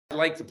I'd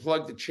like to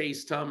plug the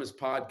Chase Thomas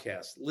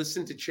podcast.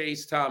 Listen to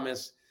Chase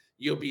Thomas.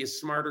 You'll be a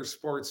smarter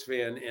sports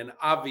fan and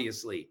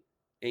obviously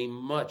a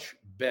much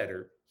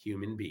better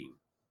human being.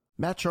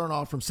 Matt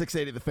Chernoff from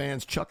 680 The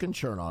Fans, Chuck and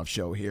Chernoff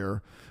Show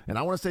here. And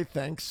I want to say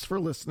thanks for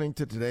listening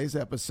to today's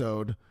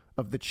episode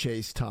of the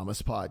Chase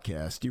Thomas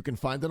podcast. You can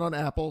find it on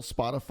Apple,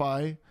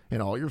 Spotify,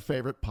 and all your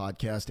favorite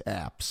podcast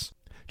apps.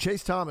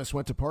 Chase Thomas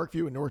went to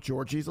Parkview in North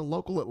Georgia. He's a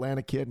local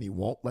Atlanta kid, and he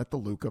won't let the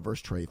Luka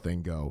versus Trey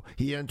thing go.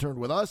 He interned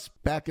with us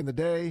back in the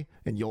day,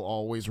 and you'll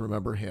always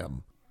remember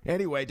him.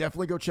 Anyway,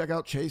 definitely go check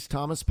out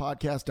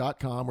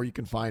ChaseThomasPodcast.com, where you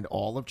can find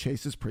all of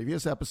Chase's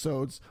previous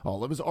episodes,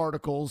 all of his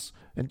articles,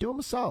 and do him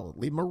a solid.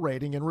 Leave him a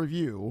rating and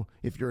review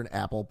if you're an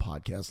Apple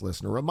Podcast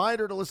listener.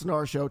 Reminder to listen to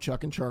our show,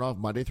 Chuck and Chernoff,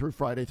 Monday through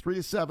Friday, 3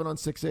 to 7 on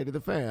 680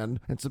 The Fan,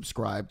 and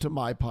subscribe to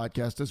my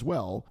podcast as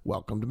well.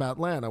 Welcome to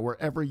Atlanta,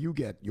 wherever you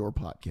get your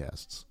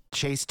podcasts. The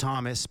Chase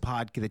Thomas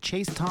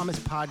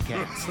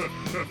podcast.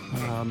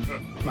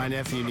 My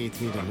nephew needs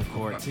me to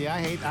record. See,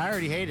 I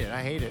already hate it.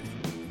 I hate it.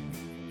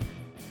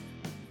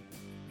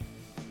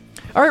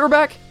 All right, we're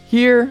back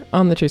here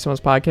on the Chase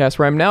Thomas podcast,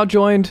 where I'm now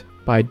joined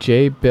by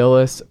Jay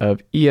Bilas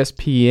of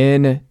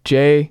ESPN.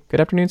 Jay, good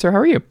afternoon, sir. How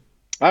are you?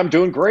 I'm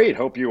doing great.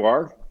 Hope you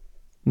are.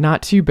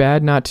 Not too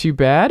bad, not too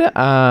bad.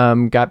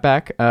 Got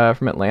back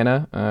from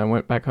Atlanta.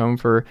 Went back home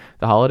for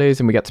the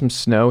holidays, and we got some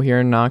snow here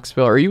in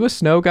Knoxville. Are you a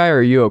snow guy, or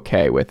are you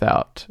okay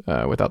without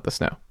the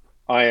snow?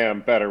 I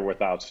am better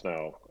without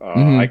snow.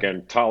 I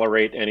can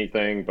tolerate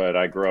anything, but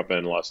I grew up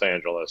in Los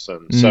Angeles,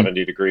 and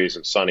 70 degrees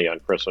and sunny on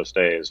Christmas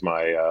Day is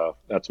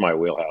that's my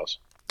wheelhouse.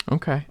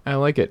 Okay, I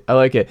like it.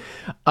 I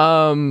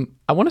want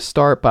to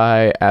start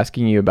by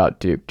asking you about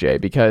Duke, Jay,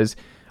 because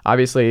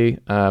obviously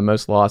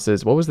most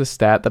losses. What was the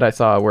stat that I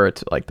saw where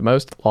it's like the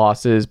most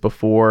losses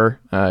before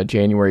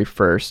January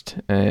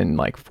 1st in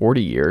like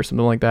 40 years,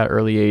 something like that,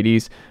 early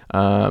 80s?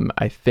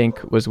 I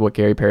think was what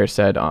Gary Parrish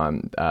said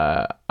on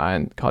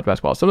college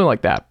basketball, something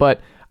like that.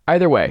 But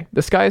either way,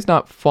 the sky is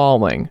not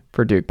falling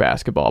for Duke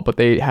basketball, but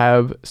they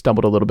have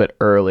stumbled a little bit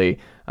early.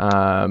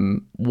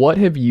 What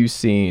have you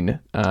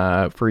seen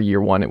for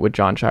year one with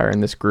John Shire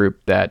and this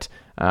group that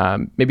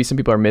maybe some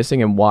people are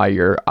missing, and why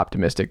you're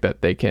optimistic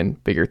that they can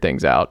figure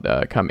things out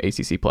come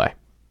ACC play?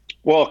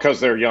 Well, because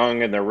they're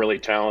young and they're really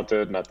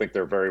talented, and I think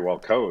they're very well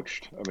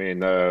coached. I mean,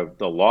 the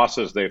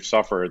losses they've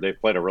suffered, they've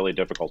played a really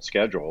difficult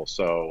schedule.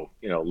 So,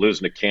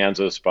 losing to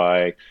Kansas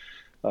by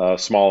a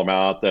small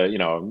amount, that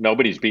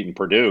nobody's beaten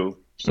Purdue.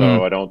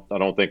 So I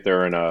don't think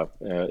they're in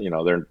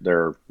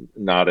they're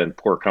not in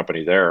poor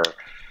company there.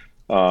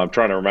 I'm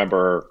trying to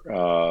remember,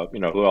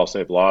 who else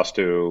they've lost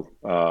to.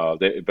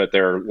 But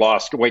they're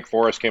lost. Wake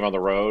Forest came on the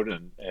road,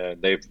 and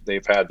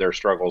they've had their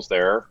struggles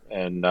there,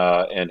 and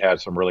had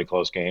some really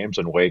close games.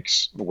 And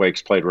Wake's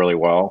played really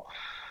well.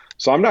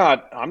 So I'm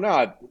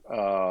not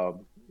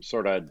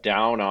sort of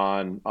down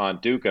on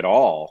Duke at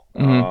all.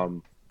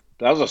 That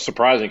was a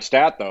surprising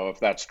stat, though, if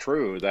that's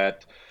true.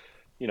 That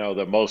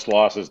the most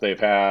losses they've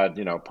had,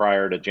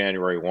 prior to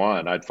January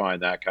 1, I'd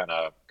find that kind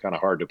of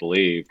hard to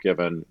believe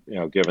given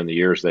the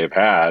years they've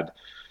had.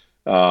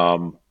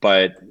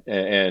 But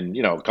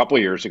a couple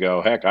of years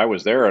ago, heck, I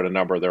was there at a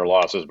number of their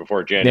losses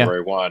before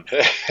January 1.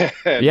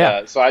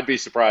 So I'd be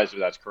surprised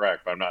if that's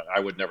correct, but I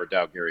would never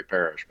doubt Gary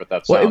Parrish, but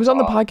that's, well, it was on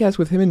the podcast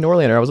with him in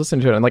Norlander. I was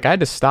listening to it, and I had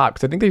to stop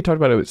because I think they talked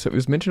about it. It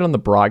was mentioned on the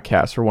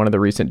broadcast for one of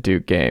the recent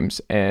Duke games.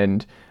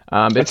 And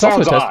it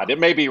sounds odd. It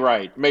may be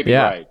right.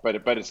 Right.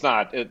 But it's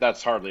not.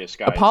 That's hardly a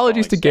sky.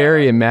 Apologies to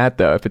Gary and Matt,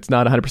 though, if it's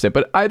not 100%.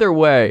 But either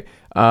way,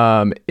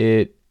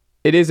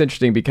 it is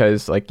interesting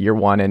because year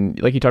one, and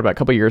like you talked about a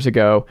couple of years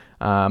ago,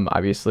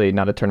 obviously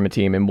not a tournament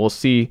team, and we'll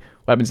see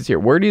what happens this year.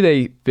 Where do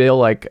they feel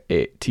like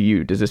to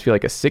you? Does this feel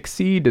like a 6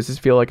 seed? Does this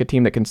feel like a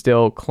team that can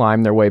still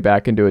climb their way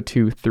back into a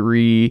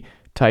 2-3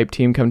 type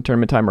team come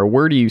tournament time, or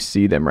where do you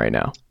see them right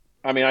now?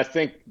 I mean, I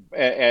think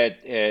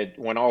at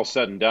when all's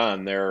said and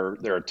done, they're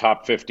a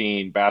top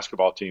 15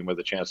 basketball team with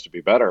a chance to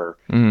be better.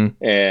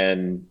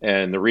 And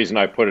the reason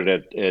I put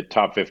it at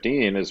top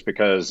 15 is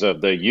because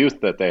of the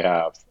youth that they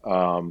have.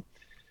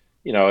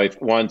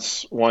 If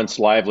once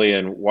Lively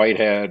and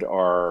Whitehead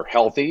are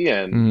healthy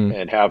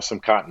and have some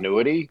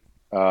continuity,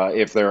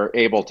 if they're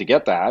able to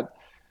get that,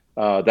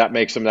 that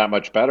makes them that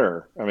much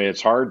better. I mean,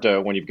 it's hard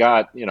to, when you've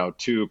got,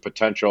 two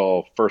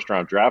potential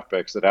first-round draft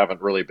picks that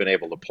haven't really been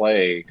able to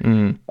play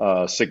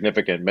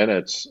significant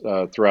minutes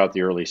throughout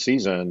the early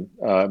season,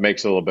 it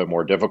makes it a little bit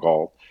more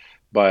difficult.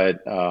 But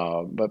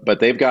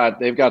they've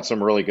got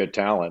some really good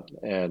talent,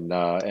 and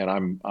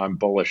I'm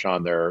bullish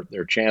on their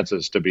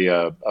chances to be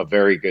a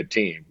very good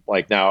team.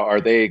 Now,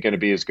 are they going to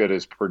be as good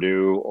as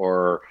Purdue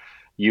or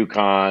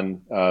UConn,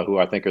 who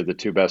I think are the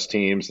two best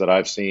teams that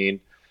I've seen?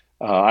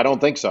 I don't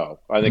think so.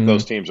 I think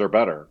those teams are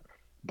better,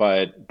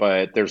 but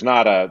there's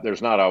not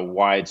a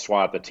wide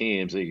swath of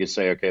teams that you could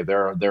say, okay,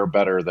 they're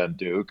better than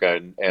Duke,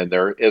 and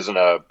there isn't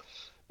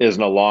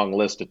a long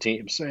list of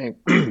teams saying,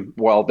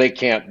 well, they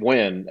can't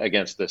win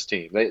against this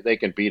team. They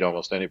can beat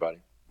almost anybody.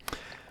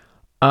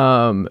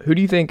 Who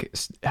do you think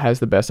has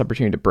the best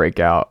opportunity to break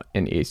out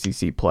in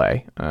ACC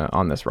play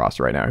on this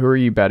roster right now? Who are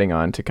you betting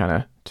on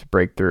to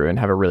break through and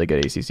have a really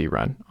good ACC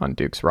run on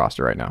Duke's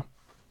roster right now?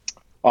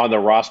 On the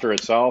roster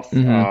itself,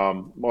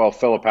 well,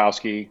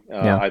 Filipowski,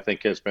 Yeah. I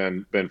think has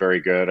been very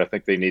good. I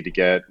think they need to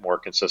get more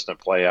consistent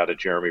play out of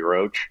Jeremy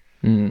Roach.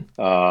 And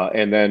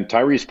then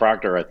Tyrese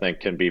Proctor, I think,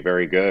 can be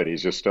very good.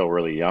 He's just still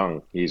really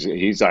young.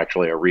 He's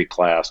actually a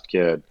reclassed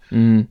kid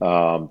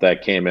that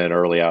came in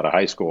early out of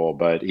high school,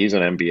 but he's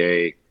an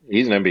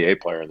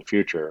NBA player in the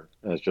future.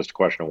 It's just a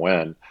question of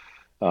when.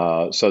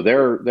 So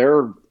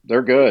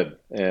they're good,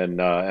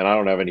 and I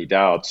don't have any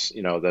doubts,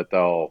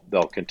 that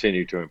they'll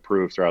continue to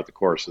improve throughout the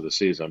course of the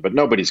season. But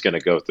nobody's going to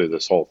go through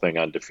this whole thing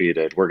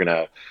undefeated. We're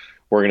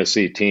gonna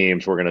see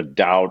teams. We're gonna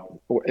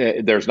doubt.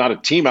 There's not a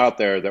team out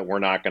there that we're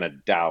not going to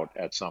doubt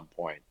at some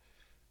point.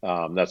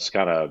 That's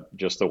kind of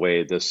just the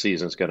way this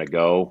season's going to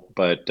go.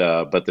 But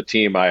the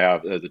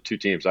two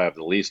teams I have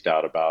the least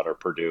doubt about are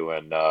Purdue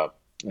and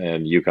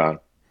UConn.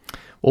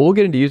 Well, we'll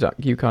get into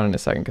UConn in a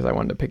second because I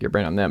wanted to pick your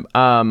brain on them.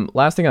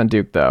 Last thing on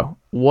Duke, though.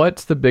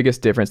 What's the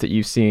biggest difference that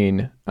you've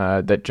seen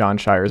that John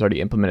Shire's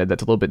already implemented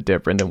that's a little bit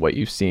different than what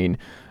you've seen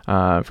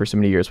for so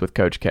many years with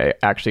Coach K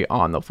actually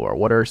on the floor?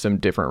 What are some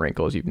different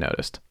wrinkles you've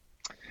noticed?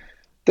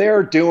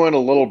 They're doing a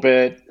little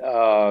bit.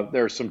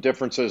 There's some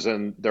differences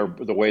in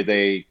the way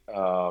they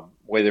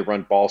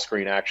run ball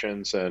screen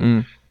actions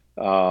and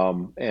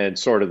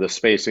sort of the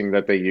spacing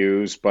that they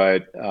use.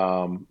 But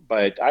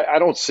I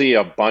don't see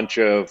a bunch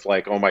of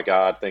like, oh my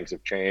God, things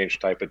have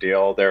changed type of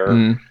deal.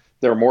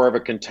 They're more of a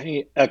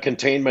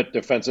containment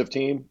defensive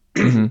team,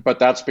 but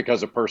that's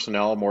because of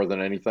personnel more than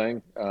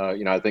anything.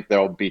 I think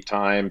there'll be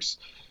times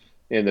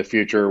in the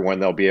future when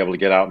they'll be able to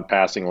get out in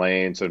passing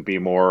lanes and be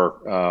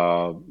more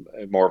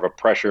of a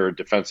pressure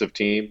defensive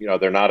team.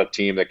 They're not a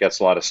team that gets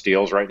a lot of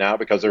steals right now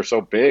because they're so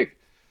big.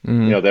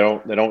 They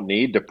don't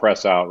need to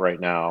press out right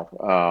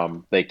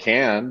now. They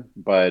can,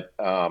 but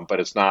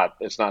it's not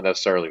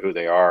necessarily who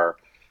they are.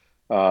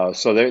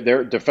 So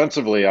they're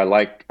defensively, I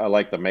like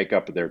the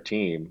makeup of their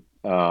team.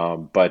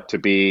 But to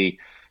be,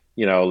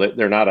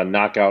 they're not a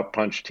knockout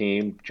punch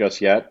team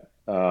just yet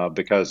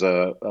because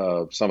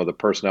of some of the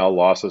personnel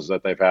losses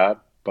that they've had.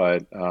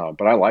 But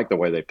I like the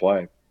way they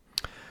play.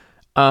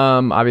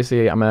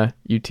 Obviously, I'm a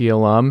UT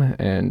alum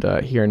and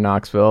here in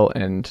Knoxville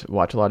and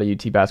watch a lot of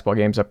UT basketball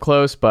games up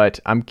close. But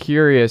I'm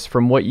curious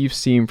from what you've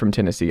seen from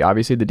Tennessee.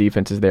 Obviously, the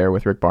defense is there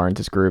with Rick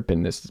Barnes' group,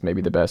 and this is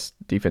maybe the best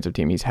defensive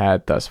team he's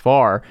had thus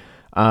far.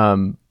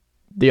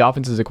 The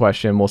offense is a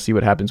question. We'll see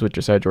what happens with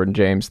Josiah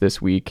Jordan-James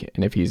this week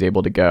and if he's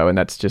able to go. And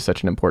that's just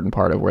such an important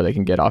part of where they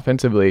can get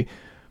offensively.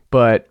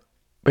 But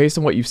based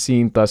on what you've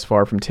seen thus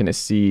far from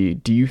Tennessee,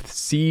 do you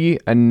see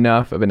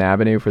enough of an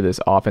avenue for this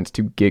offense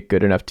to get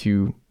good enough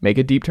to make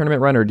a deep tournament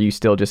run, or do you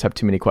still just have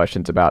too many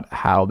questions about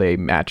how they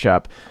match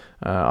up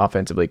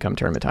offensively come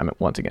tournament time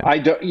once again? I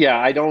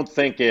don't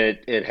think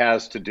it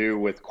has to do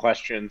with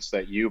questions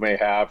that you may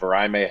have or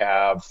I may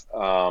have.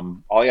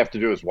 All you have to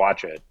do is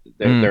watch it.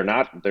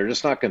 They're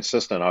just not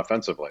consistent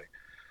offensively.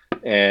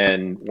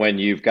 And when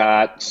you've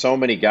got so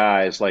many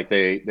guys, like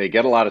they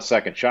get a lot of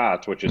second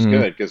shots, which is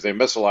good because they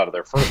miss a lot of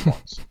their first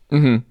ones.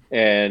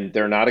 And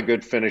they're not a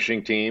good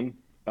finishing team.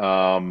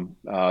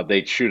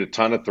 They shoot a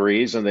ton of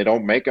threes and they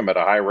don't make them at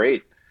a high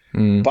rate.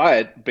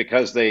 But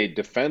because they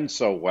defend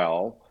so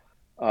well,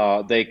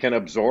 they can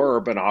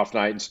absorb an off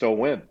night and still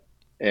win.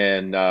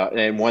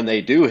 And when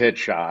they do hit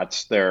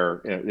shots,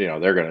 they're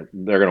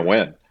gonna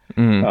win.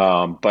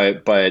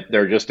 But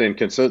they're just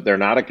inconsistent. They're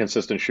not a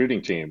consistent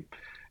shooting team.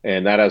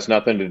 And that has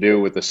nothing to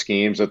do with the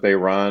schemes that they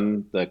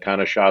run, the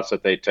kind of shots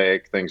that they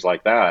take, things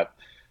like that.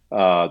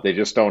 They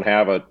just don't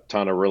have a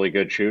ton of really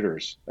good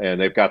shooters.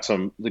 And they've got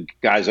some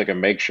guys that can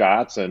make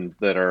shots and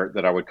that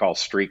I would call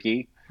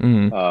streaky.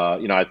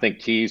 I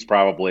think Keys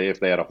probably, if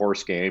they had a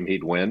horse game,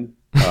 he'd win.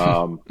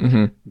 But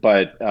they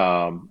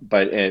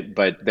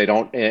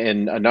don't,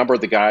 and a number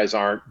of the guys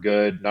aren't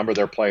good. A number of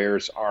their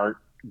players aren't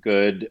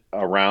good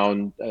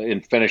around in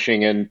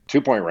finishing in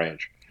 2-point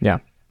range. Yeah.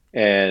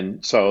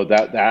 And so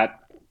that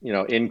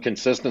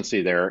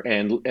inconsistency there,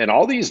 and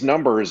all these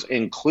numbers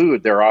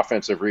include their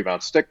offensive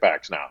rebound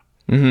stickbacks now,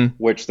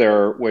 which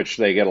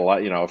they get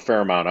a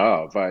fair amount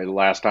of.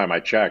 Last time I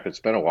checked, it's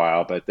been a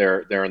while, but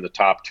they're in the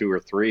top 2 or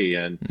 3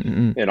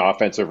 in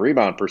offensive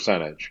rebound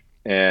percentage.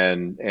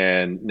 And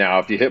now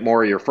if you hit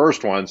more of your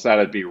first ones,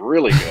 that'd be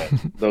really good.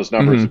 Those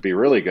numbers would be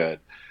really good,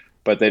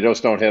 but they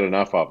just don't hit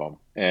enough of them.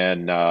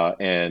 And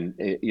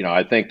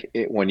I think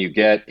when you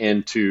get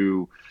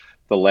into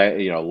the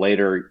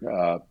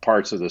later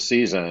parts of the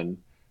season,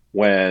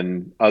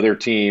 when other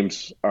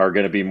teams are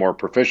going to be more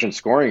proficient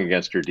scoring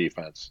against your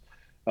defense,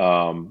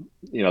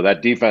 that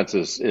defense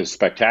is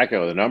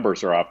spectacular. The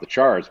numbers are off the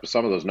charts, but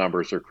some of those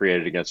numbers are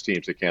created against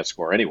teams that can't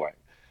score anyway.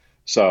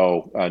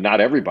 So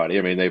not everybody.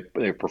 I mean,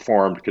 they've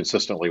performed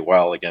consistently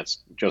well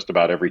against just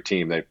about every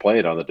team they've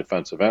played on the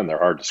defensive end. They're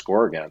hard to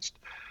score against.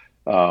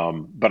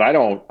 But I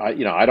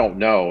don't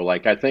know.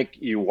 Like, I think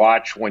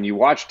when you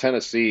watch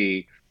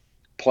Tennessee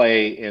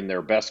play in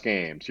their best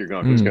games, you're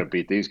going, who's going to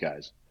beat these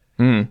guys?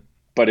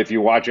 But if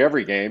you watch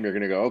every game, you're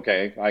going to go,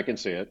 okay, I can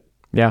see it.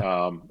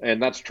 Yeah.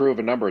 And that's true of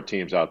a number of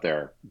teams out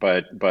there.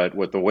 But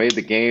with the way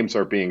the games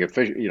are being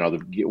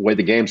the way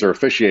the games are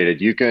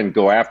officiated, you can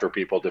go after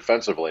people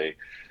defensively,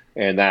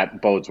 and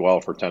that bodes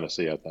well for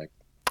Tennessee, I think.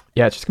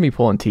 Yeah, it's just going to be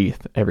pulling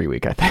teeth every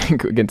week, I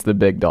think, against the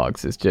big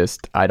dogs. It's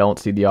just, I don't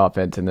see the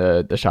offense and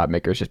the shot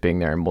makers just being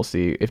there. And we'll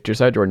see if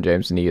Josiah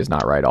Jordan-James' knee is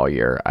not right all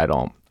year. I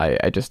don't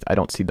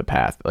see the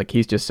path. Like,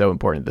 he's just so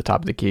important at the top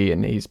of the key,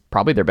 and he's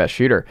probably their best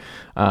shooter.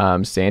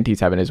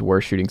 Santee's having his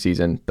worst shooting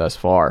season thus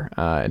far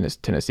in his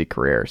Tennessee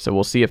career. So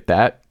we'll see if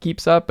that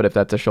keeps up. But if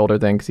that's a shoulder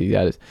thing, because he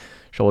had his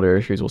shoulder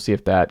issues, we'll see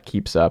if that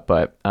keeps up.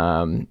 But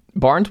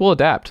Barnes will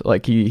adapt.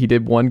 Like, he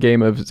did one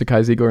game of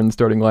Zakai Ziegler in the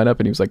starting lineup,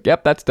 and he was like,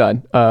 yep, that's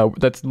done.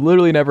 That's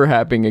literally never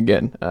happening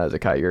again.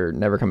 Zakai, you're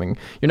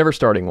never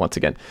starting once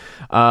again.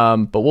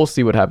 But we'll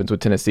see what happens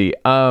with Tennessee.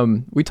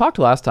 We talked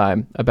last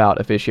time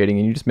about officiating,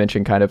 and you just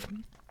mentioned kind of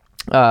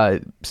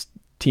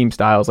team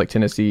styles like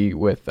Tennessee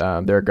with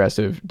their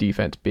aggressive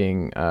defense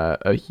being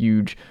a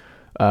huge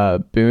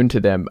boon to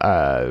them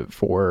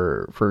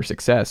for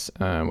success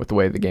with the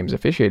way the game's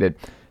officiated.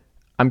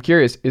 I'm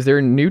curious, is there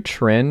a new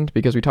trend?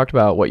 Because we talked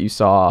about what you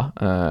saw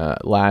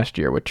last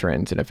year with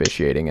trends in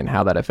officiating and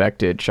how that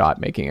affected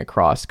shot making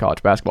across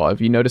college basketball.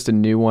 Have you noticed a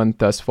new one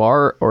thus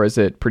far, or is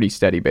it pretty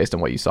steady based on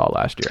what you saw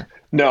last year?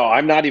 No,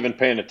 I'm not even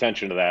paying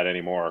attention to that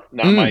anymore.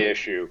 Not my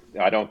issue.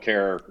 I don't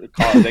care. They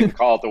can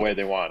call it the way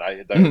they want.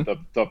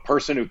 The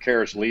person who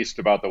cares least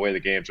about the way the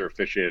games are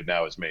officiated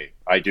now is me.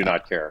 I do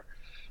not care.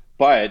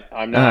 But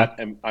I'm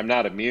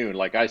not immune.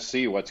 Like, I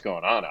see what's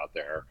going on out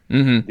there.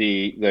 Mm-hmm.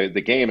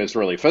 The game is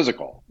really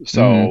physical.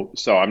 So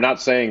I'm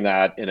not saying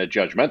that in a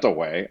judgmental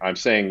way. I'm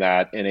saying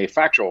that in a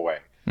factual way.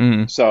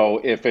 Mm-hmm.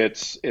 So if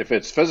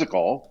it's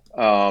physical,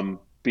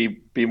 be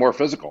more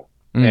physical.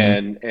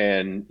 Mm-hmm.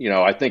 And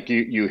I think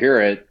you hear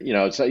it.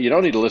 So you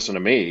don't need to listen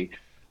to me.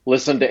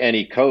 Listen to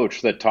any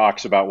coach that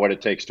talks about what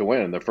it takes to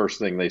win. The first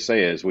thing they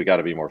say is, we got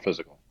to be more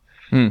physical.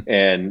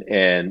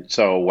 And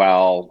so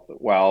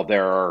while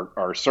there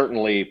are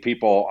certainly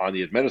people on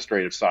the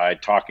administrative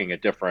side talking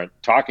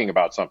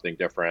about something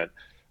different,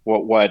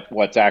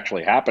 what's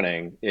actually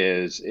happening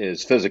is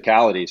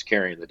physicality is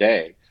carrying the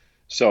day.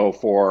 So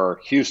for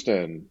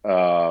Houston,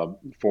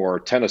 for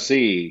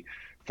Tennessee,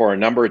 for a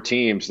number of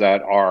teams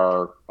that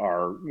are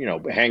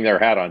hang their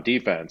hat on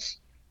defense,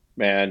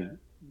 man,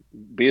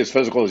 be as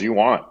physical as you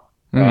want.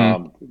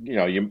 Mm-hmm.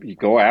 You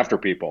go after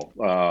people.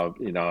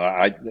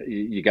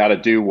 You got to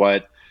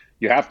do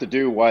you have to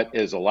do what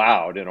is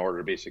allowed in order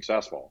to be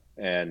successful.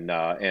 And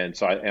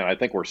so I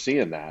think we're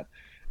seeing that.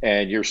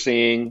 And you're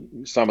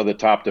seeing some of the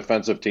top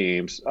defensive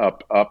teams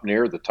up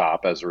near the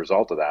top as a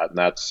result of that.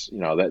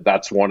 And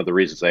that's one of the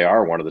reasons they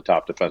are one of the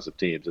top defensive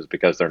teams, is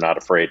because they're not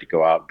afraid to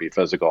go out and be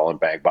physical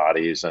and bang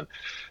bodies and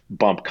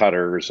bump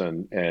cutters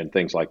and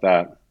things like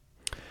that.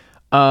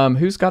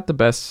 Who's got the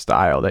best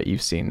style that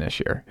you've seen this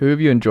year? Who have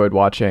you enjoyed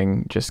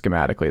watching just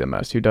schematically the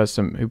most? Who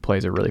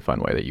plays a really fun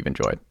way that you've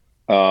enjoyed?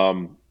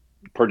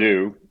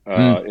 Purdue,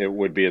 it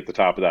would be at the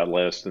top of that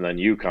list, and then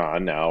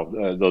UConn. Now,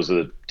 those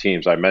are the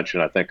teams I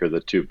mentioned, I think, are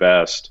the two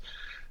best.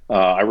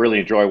 I really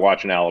enjoy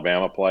watching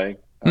Alabama play.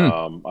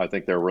 I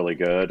think they're really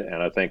good,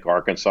 and I think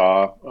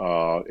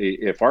Arkansas,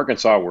 if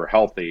Arkansas were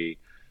healthy,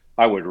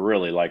 I would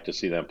really like to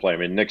see them play. I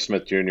mean, Nick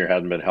Smith Jr.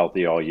 hasn't been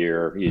healthy all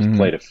year. He's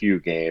played a few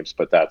games,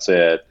 but that's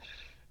it.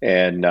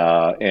 And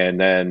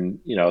then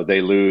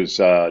they lose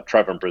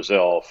Trevin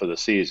Brazile for the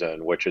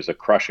season, which is a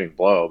crushing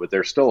blow. But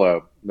they're still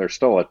a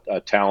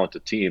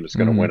talented team that's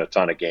going to win a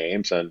ton of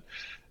games and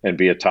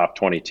be a top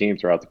 20 team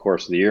throughout the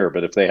course of the year.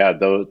 But if they had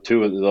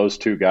those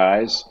two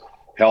guys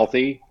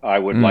healthy, I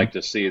would like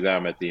to see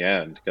them at the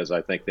end, because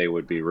I think they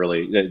would be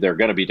they're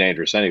going to be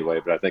dangerous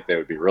anyway. But I think they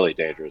would be really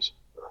dangerous.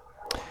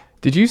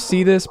 Did you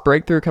see this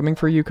breakthrough coming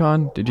for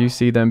UConn? Did you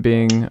see them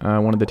being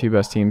one of the two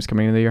best teams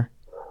coming into the year?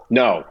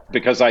 No,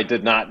 because I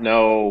did not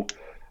know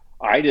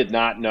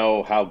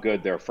how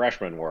good their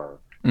freshmen were.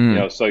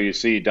 So you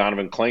see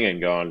Donovan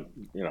Clingan going,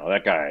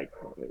 that guy,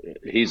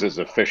 he's as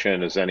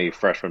efficient as any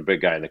freshman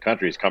big guy in the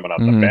country. He's coming off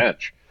the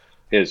bench.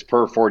 His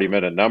per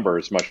 40-minute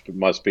numbers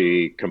must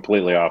be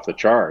completely off the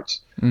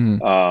charts.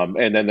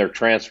 And then their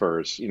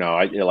transfers,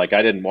 I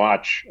didn't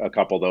watch a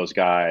couple of those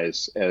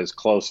guys as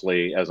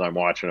closely as I'm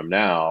watching them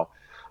now.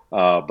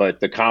 But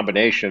the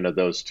combination of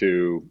those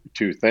two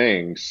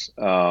things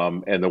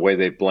and the way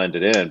they've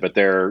blended in, but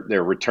they're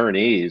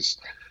returnees,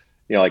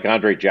 like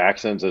Andre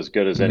Jackson's as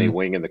good as any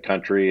wing in the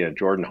country, and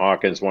Jordan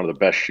Hawkins, one of the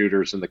best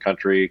shooters in the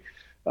country.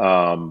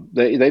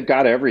 They've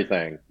got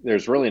everything.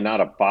 There's really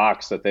not a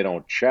box that they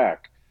don't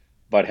check.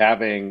 But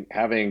having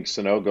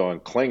Sanogo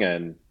and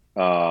Clingan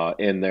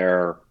in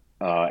there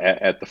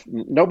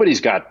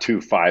nobody's got 2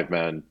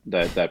 5-men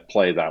that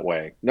play that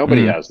way.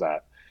 Nobody has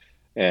that.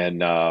 And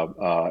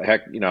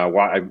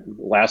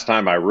last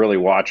time I really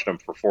watched them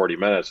for 40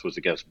 minutes was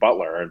against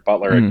Butler, and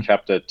Butler had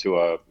kept it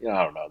to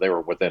they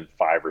were within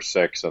 5 or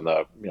 6, and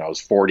it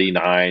was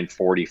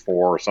 49-44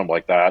 or something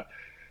like that.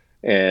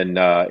 and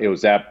it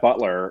was at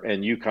Butler,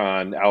 and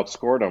UConn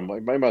outscored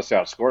them. They must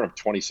have outscored them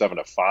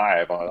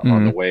 27-5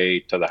 on the way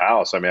to the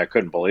house. I mean, I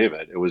couldn't believe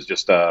it. It was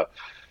just it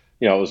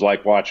was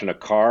like watching a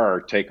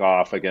car take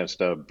off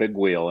against a big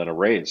wheel in a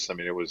race. I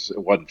mean, it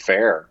wasn't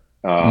fair.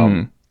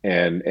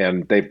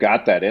 And they've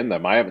got that in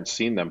them. I haven't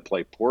seen them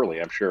play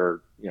poorly. I'm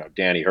sure,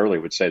 Danny Hurley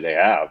would say they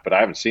have, but I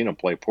haven't seen them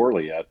play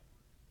poorly yet.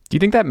 Do you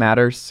think that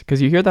matters?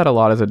 Because you hear that a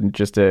lot as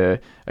just a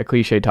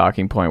cliche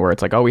talking point where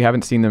it's like, oh, we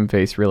haven't seen them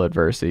face real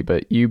adversity.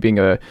 But you being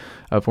a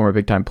former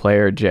big time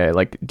player, Jay,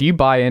 like, do you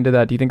buy into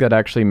that? Do you think that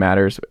actually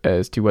matters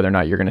as to whether or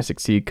not you're going to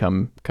succeed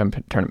come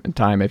tournament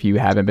time if you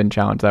haven't been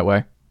challenged that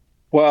way?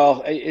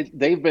 Well,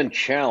 they've been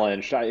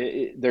challenged.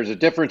 There's a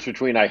difference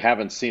between I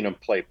haven't seen them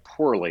play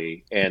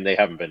poorly and they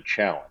haven't been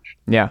challenged.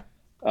 Yeah.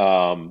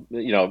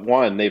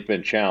 One, they've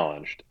been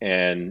challenged,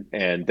 and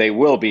they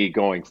will be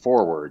going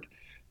forward.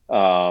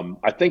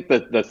 I think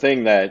that the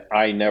thing that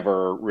I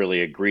never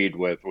really agreed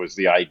with was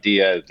the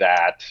idea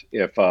that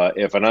if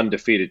an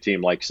undefeated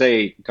team, like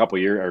say a couple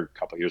years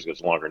ago,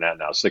 it's longer than that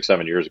now,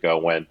 6-7 years ago,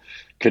 when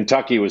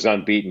Kentucky was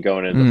unbeaten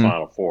going into the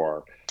Final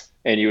Four,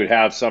 and you would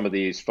have some of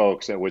these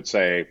folks that would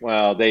say,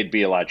 well, they'd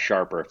be a lot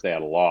sharper if they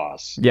had a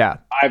loss. Yeah.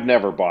 I've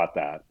never bought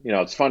that.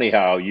 It's funny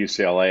how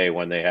UCLA,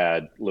 when they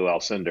had Lou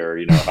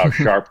Alcindor, how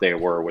sharp they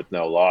were with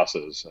no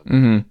losses.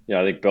 And,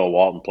 I think Bill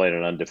Walton played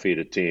an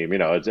undefeated team.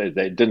 It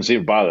didn't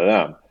seem to bother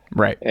them.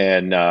 Right.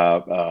 And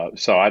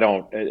so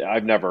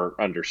I've never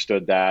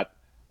understood that.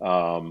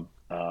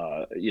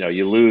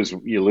 You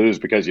lose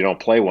because you don't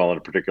play well in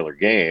a particular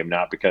game,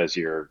 not because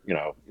you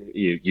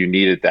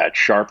needed that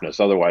sharpness.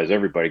 Otherwise,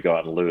 everybody go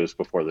out and lose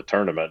before the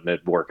tournament, and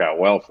it'd work out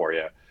well for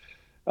you.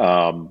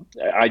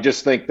 I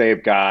just think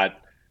they've got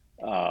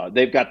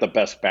the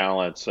best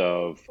balance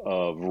of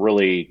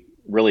really,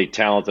 really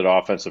talented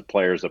offensive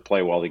players that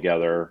play well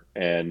together,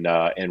 and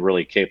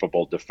really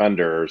capable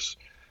defenders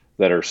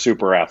that are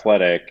super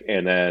athletic,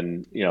 and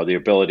then the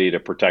ability to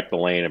protect the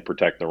lane and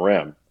protect the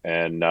rim.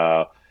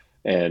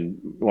 And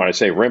when I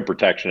say rim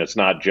protection, it's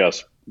not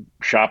just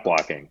shot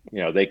blocking.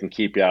 They can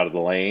keep you out of the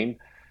lane,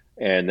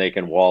 and they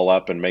can wall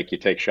up and make you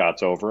take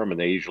shots over them, and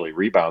they usually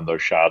rebound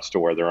those shots to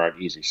where there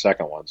aren't easy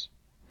second ones.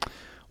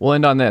 We'll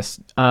end on this.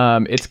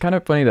 It's kind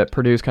of funny that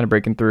Purdue's kind of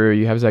breaking through.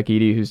 You have Zach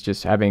Edey, who's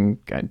just having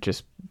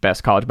just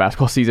best college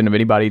basketball season of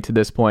anybody to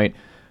this point.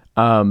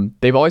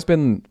 They've always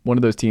been one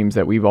of those teams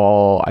that we've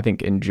all, I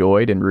think,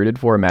 enjoyed and rooted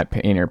for. Matt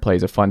Painter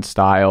plays a fun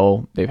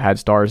style. They've had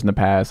stars in the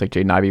past, like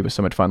Jaden Ivey was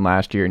so much fun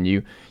last year. And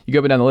you go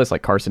up and down the list,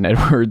 like Carson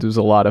Edwards was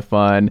a lot of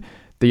fun.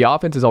 The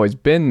offense has always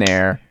been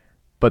there,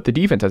 but the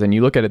defense has. And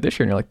you look at it this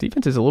year and you're like,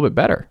 defense is a little bit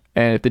better.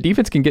 And if the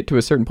defense can get to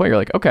a certain point, you're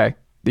like, okay,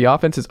 the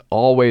offense is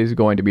always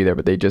going to be there,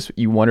 but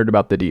you wondered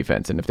about the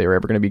defense and if they were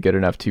ever going to be good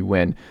enough to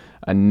win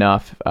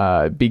enough,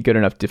 be good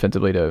enough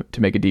defensively to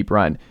make a deep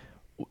run.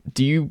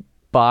 Do you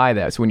buy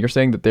that? So when you're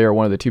saying that they're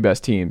one of the two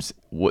best teams,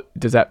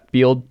 does that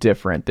feel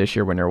different this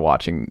year when you're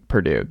watching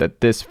Purdue,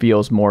 that this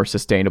feels more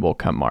sustainable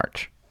come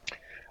March?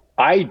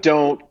 I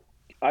don't.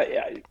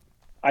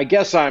 I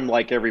guess I'm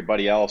like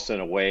everybody else in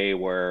a way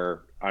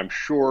where I'm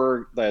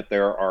sure that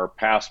there are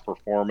past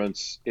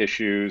performance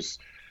issues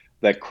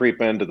that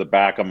creep into the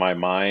back of my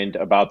mind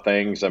about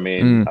things. I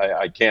mean,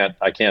 I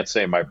can't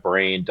say my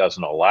brain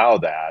doesn't allow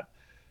that.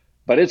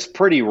 But it's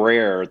pretty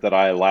rare that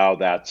I allow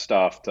that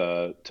stuff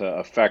to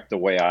affect the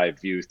way I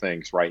view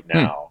things right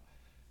now.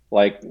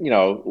 Like,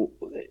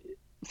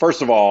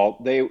 first of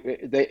all,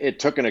 it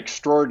took an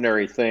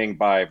extraordinary thing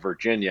by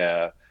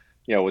Virginia,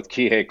 with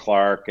Kihei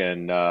Clark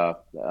and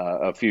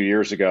a few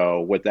years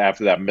ago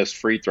after that missed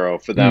free throw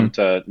for them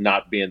to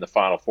not be in the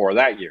Final Four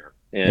that year.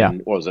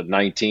 What was it,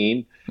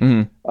 19?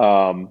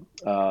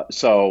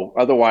 So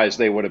otherwise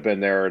they would have been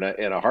there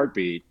in a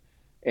heartbeat.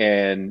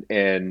 And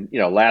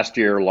last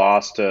year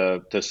lost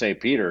to St.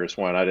 Peter's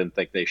when I didn't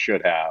think they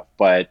should have.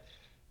 But,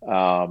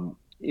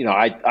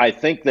 I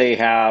think they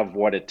have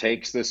what it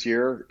takes this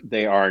year.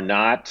 They are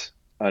not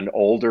an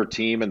older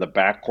team in the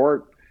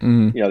backcourt.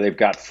 They've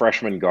got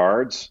freshman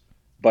guards,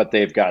 but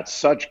they've got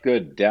such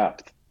good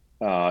depth.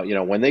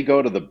 When they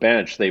go to the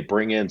bench, they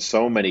bring in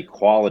so many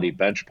quality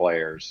bench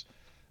players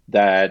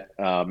that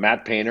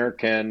Matt Painter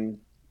can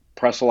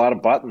press a lot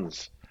of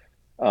buttons.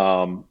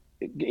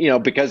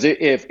 Because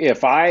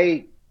if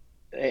I,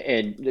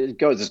 and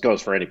this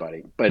goes for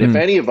anybody, but if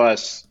any of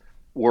us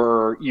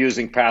were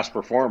using past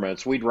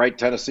performance, we'd write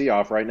Tennessee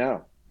off right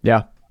now.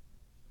 Yeah.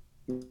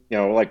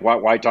 Like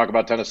why talk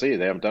about Tennessee?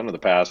 They haven't done it in the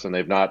past, and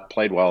they've not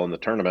played well in the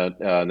tournament,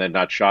 and they've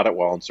not shot it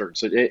well in certain.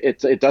 So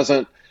it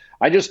doesn't.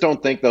 I just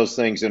don't think those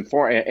things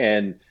inform.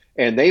 And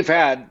they've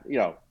had,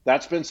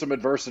 that's been some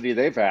adversity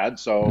they've had.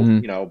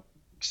 So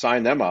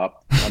sign them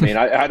up. I mean,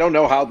 I don't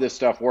know how this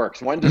stuff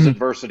works. When does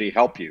adversity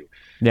help you?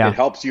 Yeah. It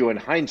helps you in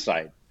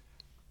hindsight.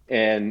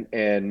 And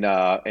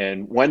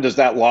when does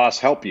that loss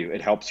help you?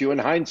 It helps you in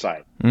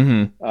hindsight.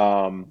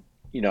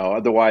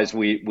 Otherwise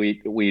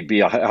we'd be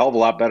a hell of a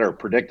lot better at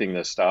predicting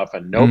this stuff,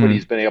 and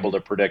nobody's been able to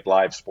predict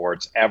live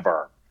sports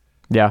ever.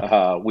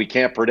 Yeah. We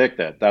can't predict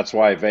it. That's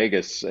why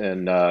Vegas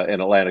and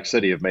Atlantic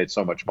City have made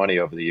so much money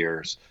over the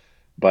years.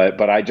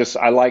 But I do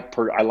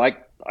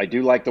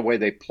like the way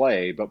they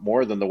play, but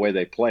more than the way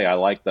they play, I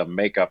like the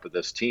makeup of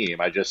this team.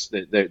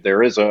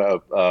 There is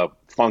a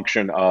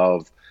function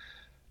of,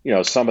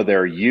 some of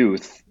their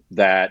youth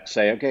that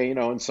say, okay,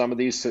 in some of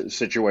these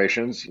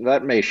situations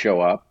that may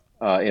show up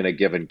in a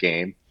given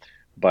game,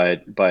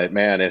 but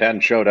man, it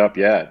hadn't showed up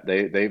yet.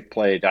 They've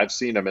played. I've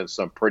seen them in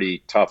some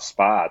pretty tough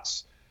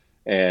spots,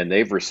 and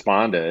they've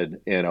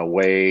responded in a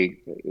way.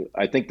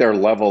 I think their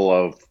level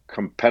of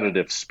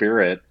competitive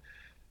spirit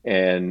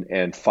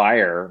and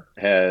fire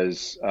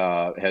has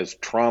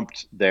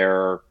trumped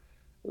their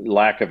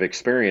lack of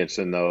experience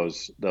in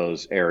those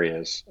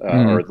areas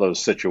or those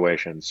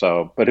situations.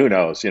 So, but who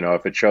knows?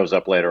 If it shows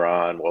up later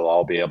on, we'll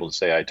all be able to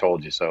say "I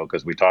told you so"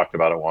 because we talked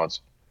about it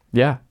once.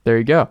 Yeah, there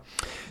you go.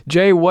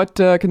 Jay, what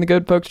can the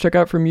good folks check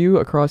out from you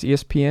across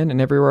ESPN and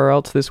everywhere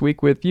else this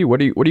week with you?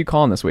 What are you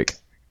calling this week?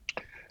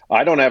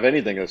 I don't have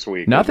anything this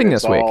week. Nothing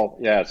this week.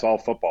 It's all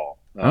football.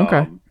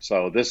 Okay.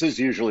 So this is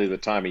usually the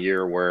time of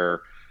year where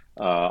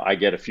I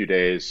get a few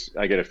days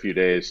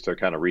to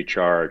kind of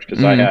recharge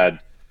because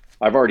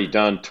I've already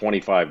done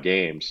 25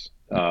 games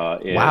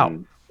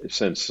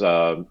since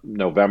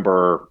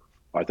November.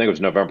 I think it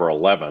was November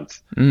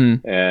 11th.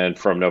 And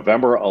from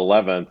November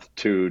 11th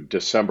to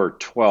December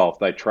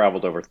 12th, I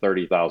traveled over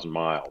 30,000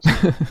 miles.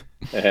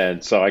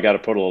 And so I got to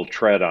put a little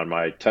tread on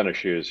my tennis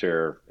shoes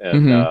here.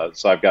 And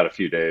so I've got a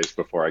few days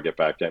before I get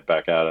back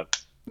at it.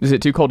 Is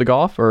it too cold to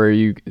golf, or are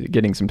you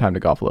getting some time to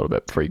golf a little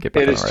bit before you get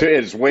back? It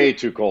is way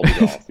too cold to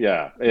golf.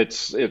 Yeah,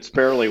 it's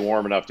barely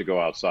warm enough to go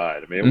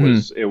outside. I mean,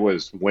 it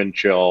was wind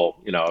chill.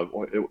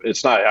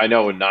 It's not. I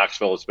know in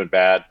Knoxville it's been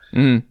bad.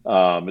 It's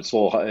a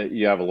little.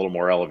 You have a little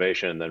more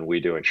elevation than we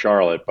do in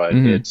Charlotte, but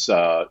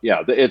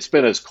it's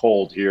been as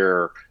cold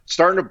here. It's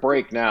starting to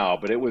break now,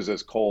 but it was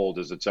as cold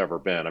as it's ever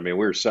been. I mean,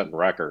 we were setting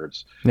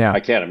records. Yeah,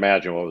 I can't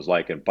imagine what it was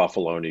like in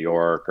Buffalo, New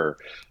York, or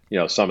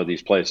some of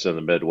these places in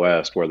the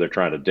Midwest where they're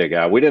trying to dig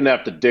out. We didn't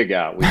have to dig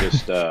out. We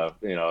just,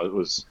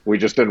 we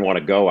just didn't want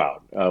to go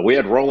out. We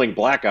had rolling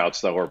blackouts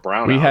though, or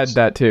brownouts. We had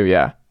that too,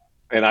 yeah.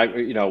 And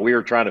we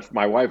were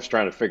my wife's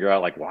trying to figure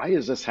out, like, why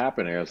is this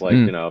happening? I was like,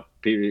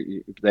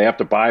 they have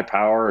to buy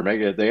power and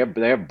make it. They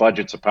have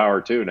budgets of power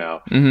too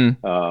now.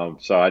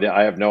 So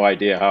I have no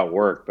idea how it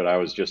worked, but I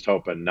was just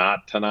hoping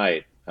not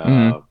tonight. As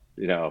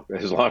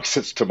long as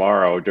it's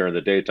tomorrow during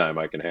the daytime,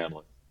 I can handle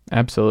it.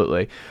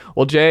 Absolutely.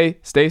 Well, Jay,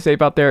 stay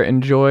safe out there.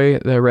 Enjoy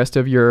the rest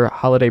of your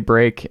holiday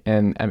break.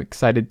 And I'm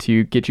excited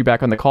to get you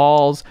back on the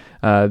calls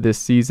this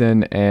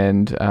season,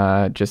 and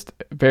just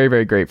very,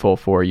 very grateful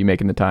for you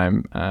making the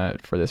time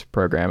for this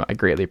program. I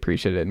greatly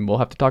appreciate it, and we'll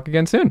have to talk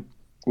again soon.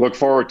 Look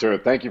forward to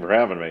it. Thank you for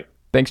having me.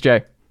 Thanks,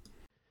 Jay.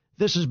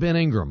 This is Ben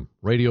Ingram,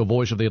 radio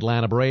voice of the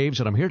Atlanta Braves,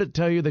 and I'm here to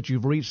tell you that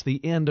you've reached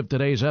the end of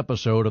today's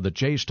episode of the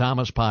Chase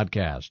Thomas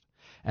Podcast.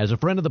 As a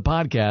friend of the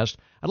podcast,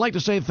 I'd like to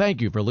say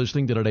thank you for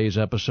listening to today's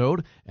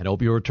episode and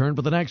hope you return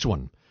for the next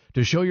one.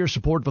 To show your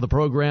support for the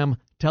program,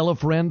 tell a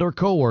friend or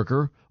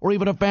coworker or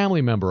even a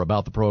family member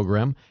about the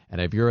program. And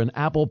if you're an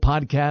Apple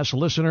Podcast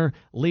listener,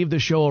 leave the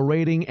show a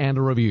rating and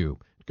a review.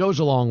 It goes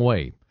a long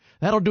way.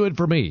 That'll do it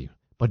for me.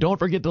 But don't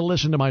forget to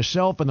listen to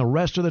myself and the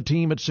rest of the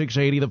team at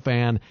 680 The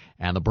Fan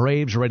and the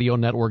Braves Radio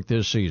Network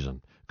this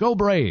season. Go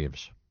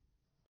Braves!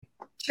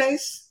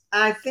 Chase,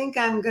 I think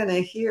I'm going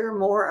to hear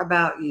more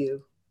about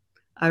you.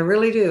 I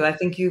really do. I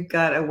think you've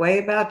got a way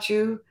about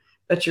you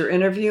that you're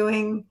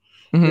interviewing,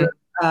 your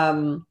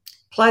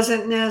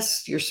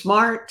pleasantness, you're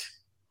smart.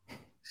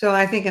 So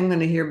I think I'm going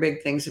to hear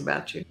big things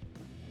about you.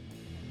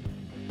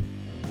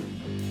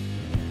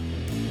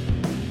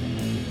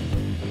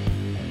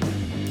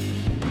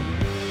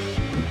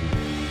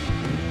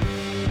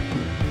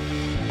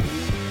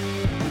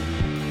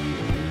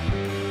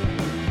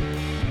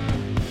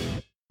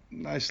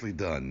 Nicely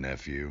done,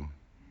 nephew.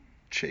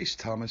 Chase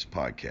Thomas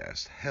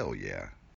Podcast. Hell yeah.